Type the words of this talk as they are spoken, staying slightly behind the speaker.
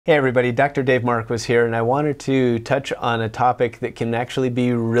Hey everybody, Dr. Dave Marquis here, and I wanted to touch on a topic that can actually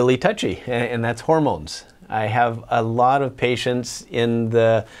be really touchy, and that's hormones. I have a lot of patients in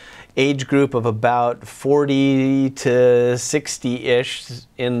the age group of about 40 to 60-ish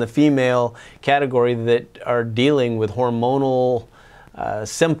in the female category that are dealing with hormonal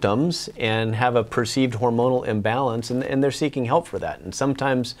symptoms and have a perceived hormonal imbalance, and they're seeking help for that. And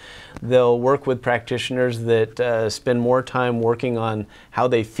sometimes they'll work with practitioners that spend more time working on how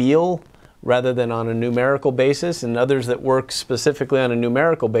they feel rather than on a numerical basis, and others that work specifically on a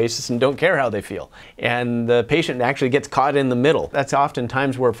numerical basis and don't care how they feel. And the patient actually gets caught in the middle. That's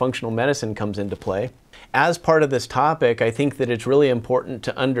oftentimes where functional medicine comes into play. As part of this topic, I think that it's really important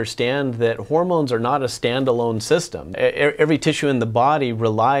to understand that hormones are not a standalone system. Every tissue in the body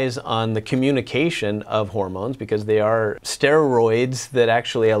relies on the communication of hormones because they are steroids that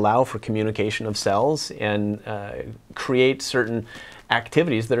actually allow for communication of cells and create certain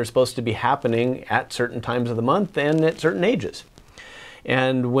activities that are supposed to be happening at certain times of the month and at certain ages.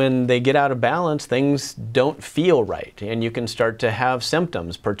 And when they get out of balance, things don't feel right, and you can start to have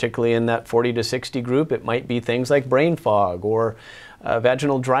symptoms, particularly in that 40 to 60 group. It might be things like brain fog or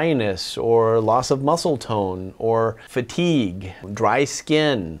vaginal dryness or loss of muscle tone or fatigue, dry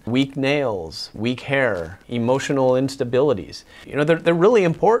skin, weak nails, weak hair, emotional instabilities. You know, they're really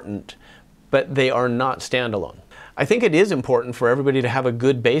important, but they are not standalone. I think it is important for everybody to have a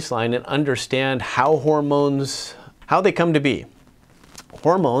good baseline and understand how hormones, how they come to be.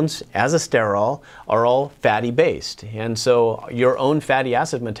 Hormones, as a sterol, are all fatty based, and so your own fatty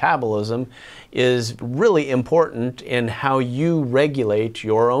acid metabolism is really important in how you regulate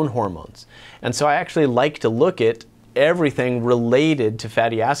your own hormones. And so I actually like to look at everything related to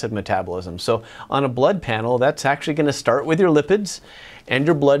fatty acid metabolism. So on a blood panel, that's actually going to start with your lipids and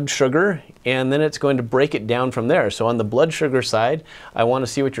your blood sugar, and then it's going to break it down from there. So on the blood sugar side, I want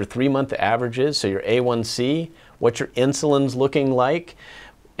to see what your 3-month average is, so your A1C, what your insulin's looking like.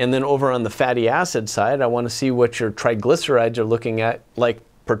 And then over on the fatty acid side, I want to see what your triglycerides are looking at, like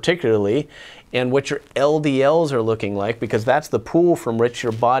particularly, and what your LDLs are looking like, because that's the pool from which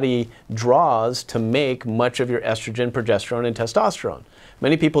your body draws to make much of your estrogen, progesterone, and testosterone.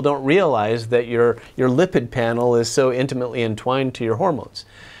 Many people don't realize that your lipid panel is so intimately entwined to your hormones.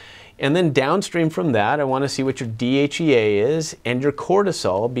 And then downstream from that, I want to see what your DHEA is and your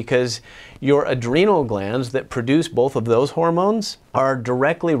cortisol, because your adrenal glands that produce both of those hormones are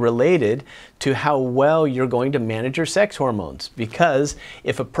directly related to how well you're going to manage your sex hormones. Because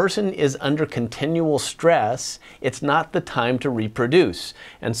if a person is under continual stress, it's not the time to reproduce.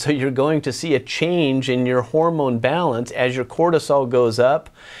 And so you're going to see a change in your hormone balance as your cortisol goes up.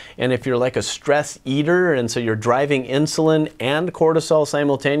 And if you're like a stress eater, and so you're driving insulin and cortisol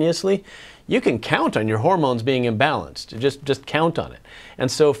simultaneously, you can count on your hormones being imbalanced. Just count on it. And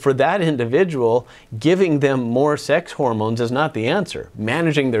so for that individual, giving them more sex hormones is not the answer.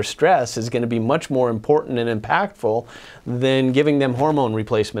 Managing their stress is going to be much more important and impactful than giving them hormone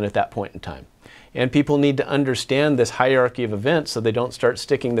replacement at that point in time. And people need to understand this hierarchy of events so they don't start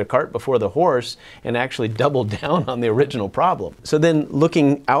sticking their cart before the horse and actually double down on the original problem. So then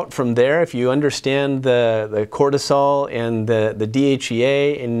looking out from there, if you understand the cortisol and the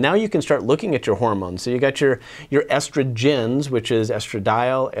DHEA, and now you can start looking at your hormones. So you got your estrogens, which is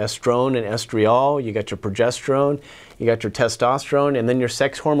estradiol, estrone, and estriol. You got your progesterone, you got your testosterone, and then your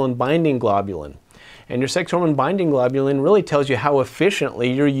sex hormone binding globulin. And your sex hormone binding globulin really tells you how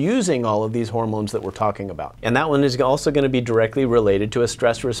efficiently you're using all of these hormones that we're talking about. And that one is also going to be directly related to a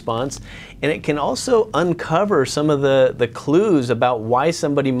stress response. And it can also uncover some of the clues about why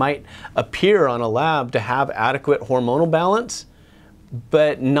somebody might appear on a lab to have adequate hormonal balance,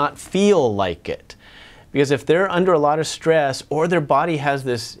 but not feel like it. Because if they're under a lot of stress, or their body has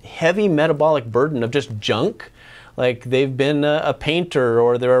this heavy metabolic burden of just junk, like they've been a painter,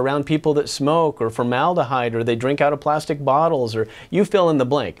 or they're around people that smoke, or formaldehyde, or they drink out of plastic bottles, or you fill in the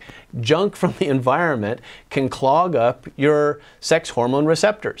blank. Junk from the environment can clog up your sex hormone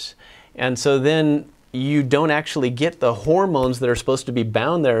receptors. And so then you don't actually get the hormones that are supposed to be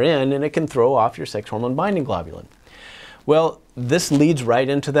bound therein, and it can throw off your sex hormone binding globulin. Well, this leads right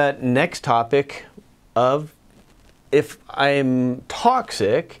into that next topic of, if I'm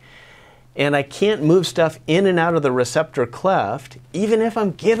toxic and I can't move stuff in and out of the receptor cleft, even if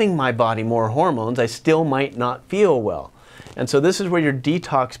I'm giving my body more hormones, I still might not feel well. And so this is where your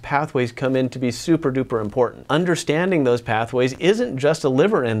detox pathways come in to be super duper important. Understanding those pathways isn't just a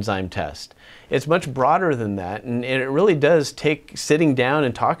liver enzyme test. It's much broader than that, and it really does take sitting down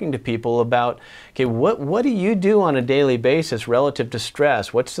and talking to people about, okay, what do you do on a daily basis relative to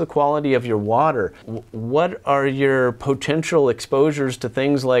stress? What's the quality of your water? What are your potential exposures to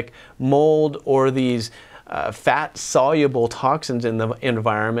things like mold or these fat-soluble toxins in the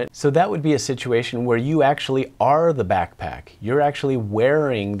environment? So that would be a situation where you actually are the backpack. You're actually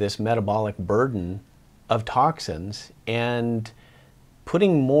wearing this metabolic burden of toxins, and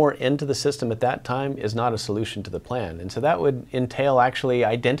putting more into the system at that time is not a solution to the plan. And so that would entail actually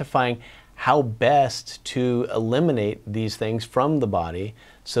identifying how best to eliminate these things from the body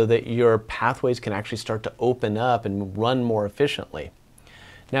so that your pathways can actually start to open up and run more efficiently.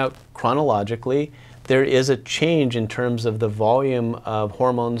 Now, chronologically, there is a change in terms of the volume of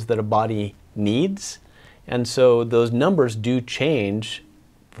hormones that a body needs. And so those numbers do change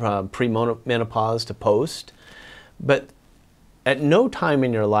from pre-menopause to post. But at no time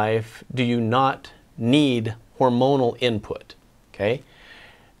in your life do you not need hormonal input, okay?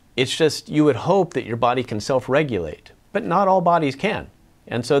 It's just you would hope that your body can self-regulate, but not all bodies can.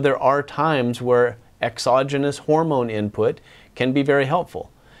 And so there are times where exogenous hormone input can be very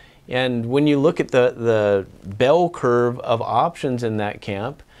helpful. And when you look at the bell curve of options in that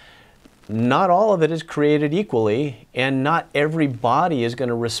camp, not all of it is created equally, and not every body is going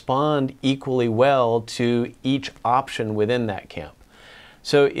to respond equally well to each option within that camp.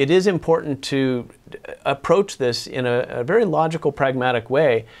 So it is important to approach this in a very logical, pragmatic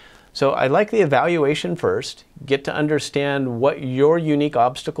way. So I like the evaluation first, get to understand what your unique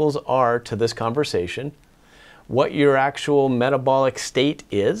obstacles are to this conversation, what your actual metabolic state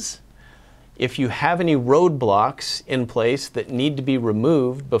is, if you have any roadblocks in place that need to be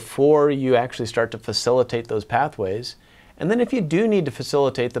removed before you actually start to facilitate those pathways. And then if you do need to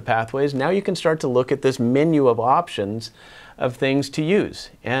facilitate the pathways, now you can start to look at this menu of options of things to use.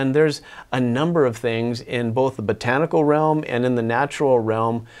 And there's a number of things in both the botanical realm and in the natural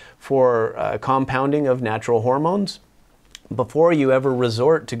realm for compounding of natural hormones before you ever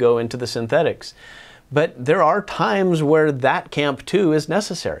resort to go into the synthetics. But there are times where that camp too is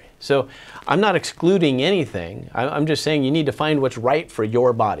necessary. So I'm not excluding anything. I'm just saying you need to find what's right for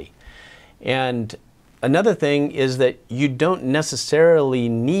your body. And another thing is that you don't necessarily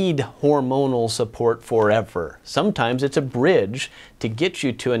need hormonal support forever. Sometimes it's a bridge to get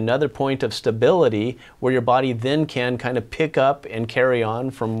you to another point of stability where your body then can kind of pick up and carry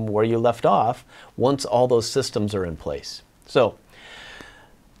on from where you left off once all those systems are in place. So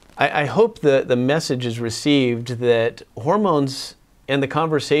I hope the message is received that hormones and the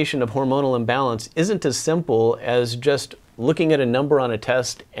conversation of hormonal imbalance isn't as simple as just looking at a number on a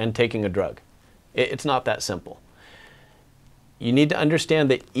test and taking a drug. It's not that simple. You need to understand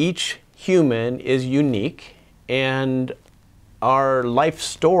that each human is unique, and our life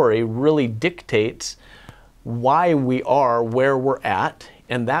story really dictates why we are where we're at,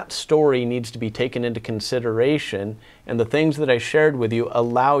 and that story needs to be taken into consideration, and the things that I shared with you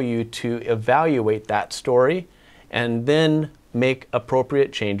allow you to evaluate that story and then make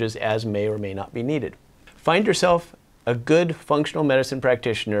appropriate changes as may or may not be needed. Find yourself a good functional medicine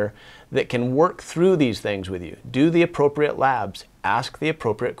practitioner that can work through these things with you. Do the appropriate labs, ask the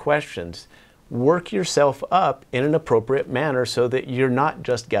appropriate questions, work yourself up in an appropriate manner so that you're not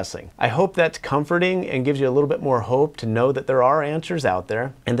just guessing. I hope that's comforting and gives you a little bit more hope to know that there are answers out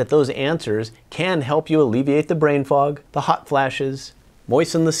there, and that those answers can help you alleviate the brain fog, the hot flashes,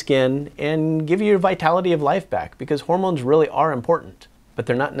 moisten the skin, and give you your vitality of life back, because hormones really are important, but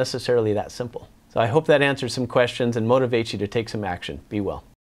they're not necessarily that simple. So I hope that answers some questions and motivates you to take some action. Be well.